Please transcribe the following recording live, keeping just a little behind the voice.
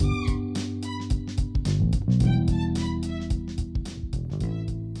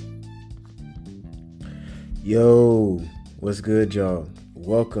Yo, what's good, y'all?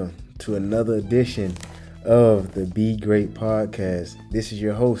 Welcome to another edition of the Be Great podcast. This is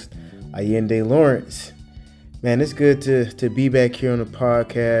your host, Allende Lawrence. Man, it's good to be back here on the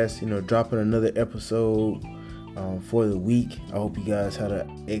podcast, dropping another episode for the week. I hope you guys had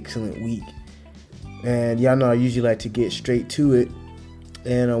an excellent week. And y'all know I usually like to get straight to it.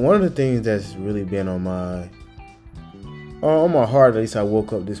 And one of the things that's really been on my heart, at least I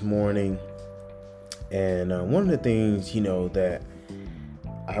woke up this morning, and one of the things, that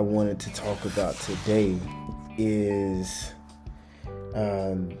I wanted to talk about today is,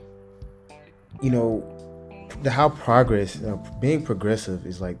 how progress, being progressive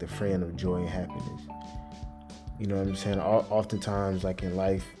is like the friend of joy and happiness. You know what I'm saying? Oftentimes, like in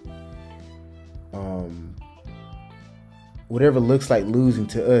life, whatever looks like losing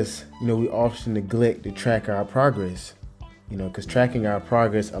to us, we often neglect to track our progress, because tracking our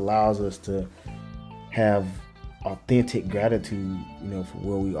progress allows us to have authentic gratitude, for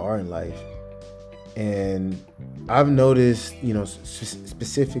where we are in life. And I've noticed,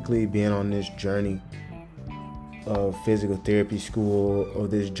 specifically being on this journey of physical therapy school, or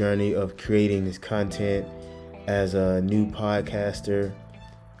this journey of creating this content as a new podcaster,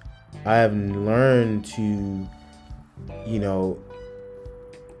 I have learned to,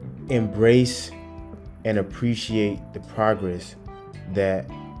 embrace and appreciate the progress that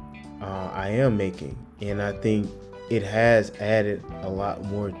I am making. And I think it has added a lot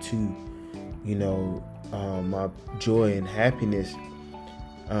more to, my joy and happiness,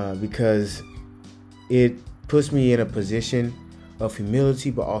 because it puts me in a position of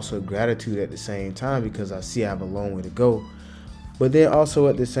humility, but also gratitude at the same time, because I see I have a long way to go. But then also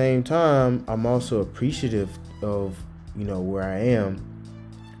at the same time, I'm also appreciative of, where I am,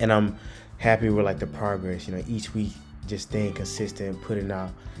 and I'm happy with like the progress, each week, just staying consistent, putting out,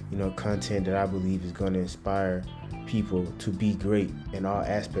 content that I believe is going to inspire people to be great in all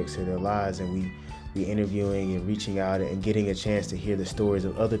aspects of their lives. And we be interviewing and reaching out and getting a chance to hear the stories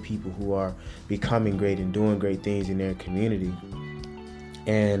of other people who are becoming great and doing great things in their community.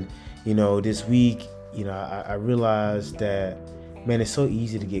 And, this week, I realized that, man, it's so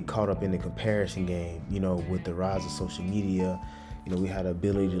easy to get caught up in the comparison game, with the rise of social media. We have the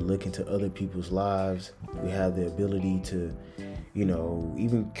ability to look into other people's lives. We have the ability to,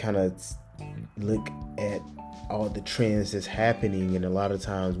 even kind of look at all the trends that's happening. And a lot of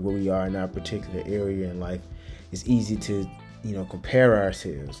times where we are in our particular area in life, it's easy to, compare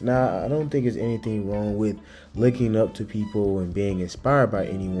ourselves. Now, I don't think there's anything wrong with looking up to people and being inspired by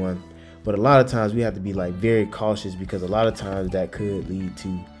anyone. But a lot of times we have to be like very cautious, because a lot of times that could lead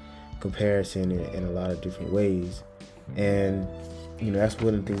to comparison in a lot of different ways. And, that's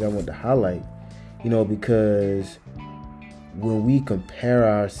one of the things I want to highlight, because when we compare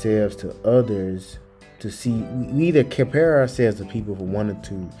ourselves to others, we either compare ourselves to people for one or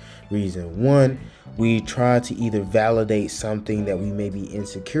two reasons. One, we try to either validate something that we may be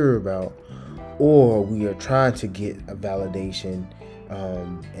insecure about, or we are trying to get a validation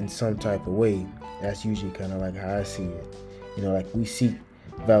in some type of way. That's usually kind of like how I see it. Like we seek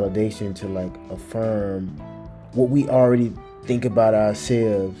validation to like affirm what we already think about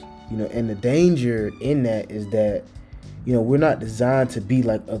ourselves, and the danger in that is that, we're not designed to be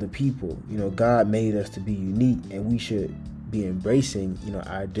like other people. God made us to be unique, and we should be embracing,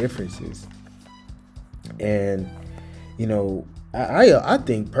 our differences. And, I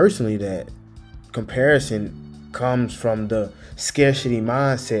think personally that comparison comes from the scarcity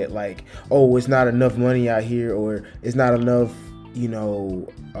mindset, like, oh, it's not enough money out here, or it's not enough,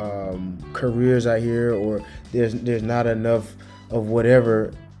 careers out here, or there's not enough of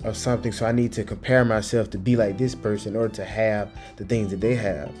whatever, of something, so I need to compare myself to be like this person or to have the things that they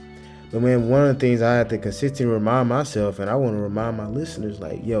have. But man, one of the things I have to consistently remind myself, and I want to remind my listeners,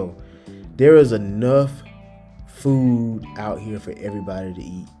 like, yo, there is enough food out here for everybody to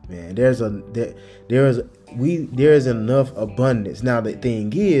eat, man. There is enough abundance. Now the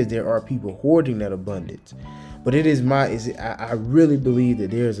thing is, there are people hoarding that abundance, but I really believe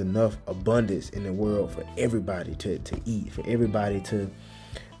that there is enough abundance in the world for everybody to eat, for everybody to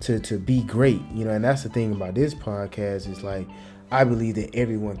be great, and that's the thing about this podcast, is like, I believe that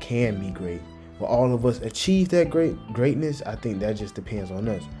everyone can be great. Will all of us achieve that greatness? I think that just depends on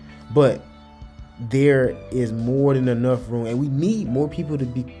us. But there is more than enough room, and we need more people to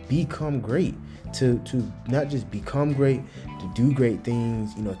become great, to not just become great, to do great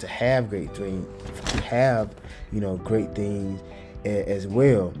things, to have great things, great things as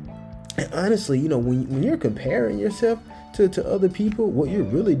well. And honestly, when you're comparing yourself to other people, what you're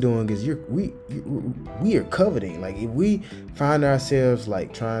really doing is we are coveting. Like if we find ourselves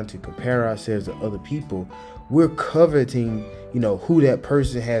like trying to compare ourselves to other people, we're coveting, who that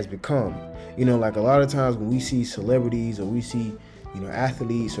person has become. Like a lot of times when we see celebrities or we see,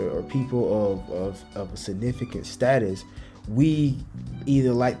 athletes or people of a significant status, we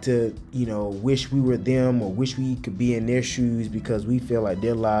either like to, wish we were them or wish we could be in their shoes because we feel like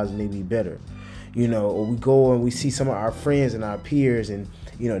their lives may be better, or we go and we see some of our friends and our peers and,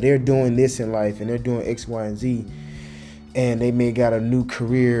 they're doing this in life and they're doing X, Y, and Z, and they may got a new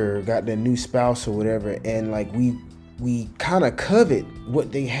career or got their new spouse or whatever. And like we kind of covet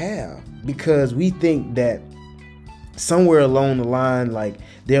what they have because we think that somewhere along the line, like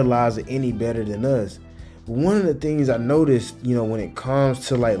their lives are any better than us. But one of the things I noticed, when it comes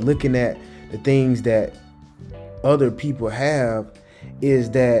to like looking at the things that other people have, is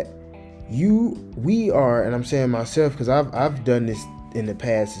that we are, and I'm saying myself because I've done this in the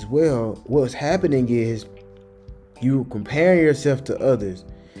past as well. What's happening is you comparing yourself to others,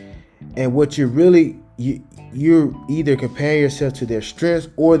 and what you're either comparing yourself to their strengths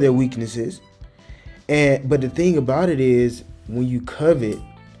or their weaknesses. But the thing about it is, when you covet,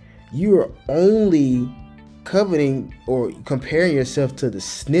 you are only coveting or comparing yourself to the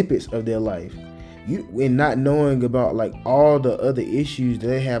snippets of their life, and not knowing about like all the other issues that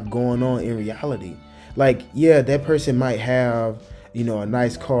they have going on in reality. Like, yeah, that person might have, a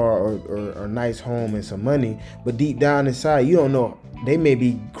nice car or a nice home and some money, but deep down inside, you don't know. They may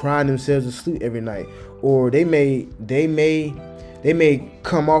be crying themselves to sleep every night, or they may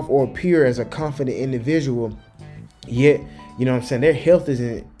come off or appear as a confident individual, yet, their health is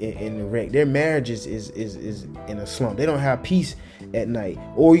in the wreck. Their marriage is in a slump. They don't have peace at night.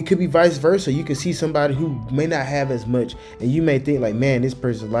 Or you could be vice versa. You could see somebody who may not have as much, and you may think like, man, this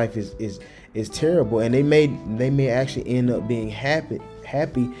person's life is terrible, and they may actually end up being happy.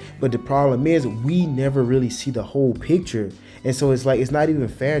 But the problem is, we never really see the whole picture. And so it's like, it's not even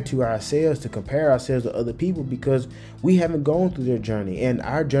fair to ourselves to compare ourselves to other people because we haven't gone through their journey, and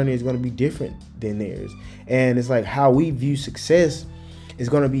our journey is going to be different than theirs. And it's like how we view success is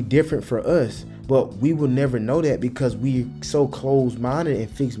going to be different for us, but we will never know that because we're so closed-minded and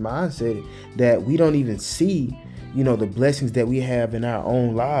fixed mindset that we don't even see, the blessings that we have in our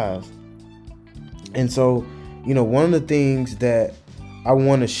own lives. And so, one of the things that I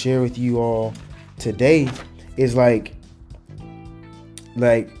want to share with you all today is like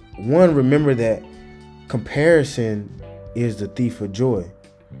one, remember that comparison is the thief of joy.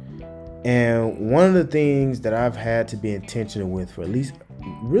 And one of the things that I've had to be intentional with, for at least,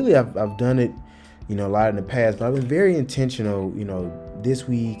 really I've done it, a lot in the past, but I've been very intentional, this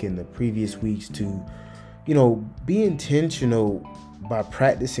week and the previous weeks to, be intentional by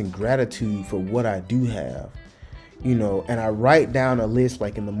practicing gratitude for what I do have. And I write down a list,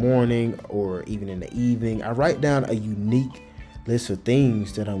 like in the morning or even in the evening. I write down a unique list of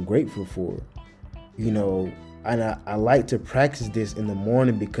things that I'm grateful for, and I like to practice this in the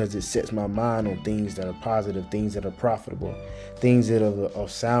morning because it sets my mind on things that are positive, things that are profitable, things that are of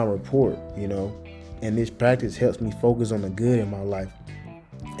sound report, and this practice helps me focus on the good in my life.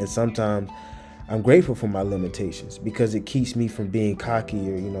 And sometimes I'm grateful for my limitations because it keeps me from being cocky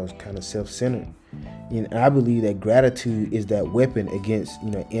or, kind of self-centered. And I believe that gratitude is that weapon against,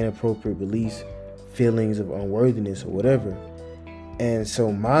 inappropriate beliefs, feelings of unworthiness or whatever. And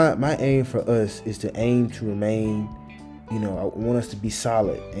so my aim for us is to aim to remain, I want us to be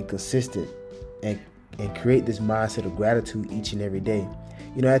solid and consistent and create this mindset of gratitude each and every day.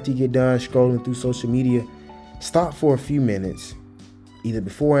 After you get done scrolling through social media, stop for a few minutes, either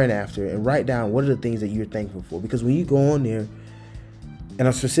before and after, and write down what are the things that you're thankful for. Because when you go on there, and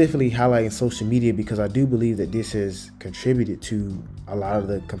I'm specifically highlighting social media because I do believe that this has contributed to a lot of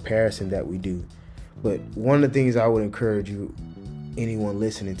the comparison that we do. But one of the things I would encourage you, anyone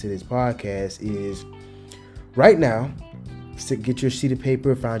listening to this podcast, is right now, get your sheet of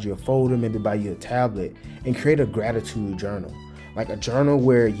paper, find you a folder, maybe buy you a tablet, and create a gratitude journal. Like a journal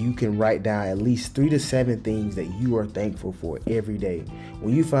where you can write down at least 3 to 7 things that you are thankful for every day.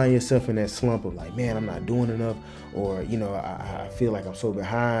 When you find yourself in that slump of like, man, I'm not doing enough, or, I feel like I'm so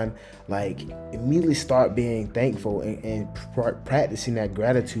behind, like immediately start being thankful and practicing that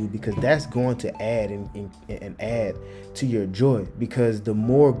gratitude, because that's going to add and add to your joy. Because the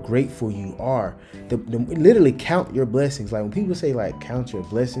more grateful you are, the literally count your blessings. Like when people say like count your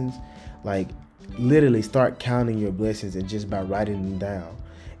blessings, like literally start counting your blessings and just by writing them down.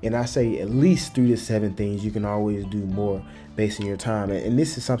 And I say at least 3 to 7 things. You can always do more based on your time. And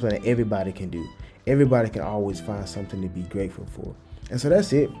this is something that everybody can do. Everybody can always find something to be grateful for. And so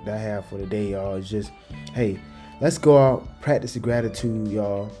that's it that I have for today, y'all. It's just, hey, let's go out, practice the gratitude,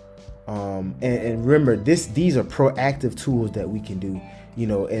 y'all. And remember, these are proactive tools that we can do,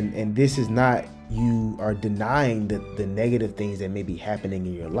 and this is not you are denying the negative things that may be happening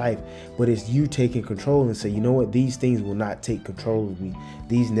in your life, but it's you taking control and say, you know what, these things will not take control of me.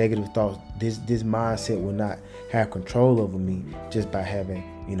 These negative thoughts, this mindset will not have control over me, just by having,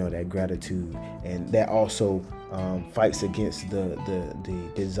 that gratitude. And that also fights against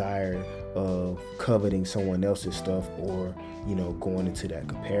the desire of coveting someone else's stuff, or going into that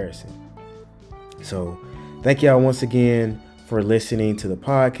comparison. So thank y'all once again for listening to the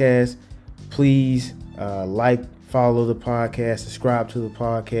podcast. Please follow the podcast, subscribe to the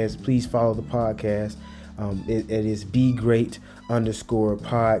podcast. Please follow the podcast. It is Be Great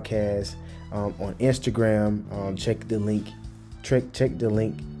 _podcast on Instagram. Check the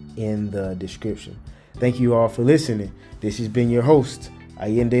link in the description. Thank you all for listening. This has been your host,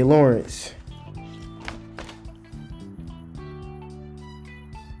 Allende Lawrence.